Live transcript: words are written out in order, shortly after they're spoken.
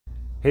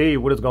Hey,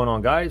 what is going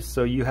on, guys?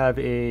 So you have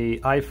a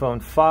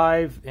iPhone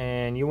 5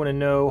 and you want to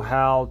know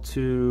how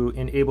to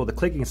enable the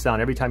clicking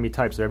sound every time you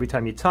type. So every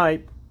time you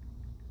type,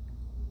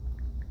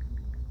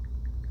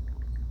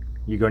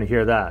 you're going to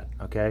hear that,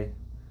 okay?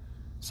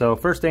 So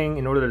first thing,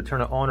 in order to turn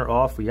it on or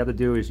off, what you have to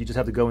do is you just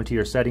have to go into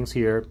your settings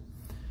here.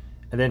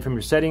 And then from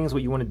your settings,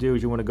 what you want to do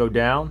is you want to go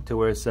down to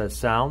where it says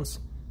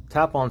sounds,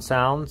 tap on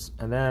sounds,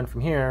 and then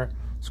from here,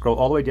 scroll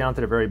all the way down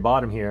to the very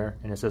bottom here,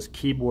 and it says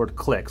keyboard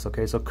clicks,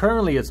 okay? So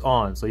currently it's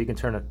on, so you can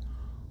turn it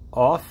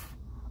off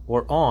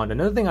or on.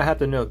 Another thing I have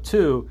to note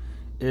too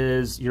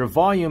is your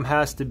volume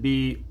has to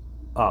be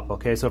up,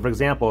 okay? So for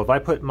example, if I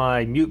put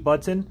my mute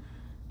button,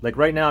 like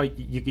right now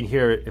you can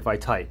hear it if I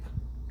type.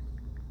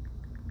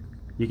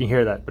 You can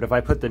hear that, but if I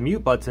put the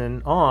mute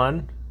button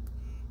on,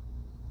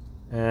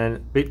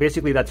 and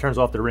basically that turns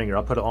off the ringer.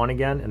 I'll put it on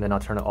again and then I'll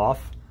turn it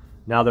off.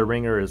 Now the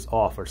ringer is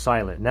off or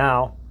silent.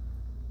 Now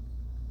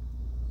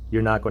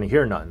you're not going to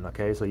hear nothing,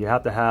 okay? So you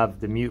have to have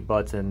the mute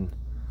button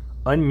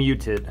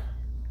unmuted,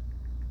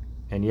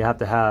 and you have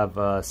to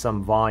have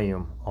some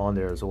volume on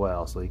there as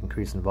well. So you can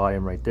increase in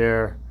volume right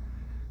there.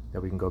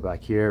 Then we can go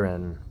back here,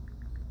 and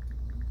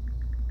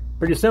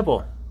pretty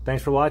simple.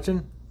 Thanks for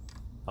watching.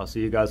 I'll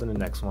see you guys in the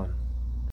next one.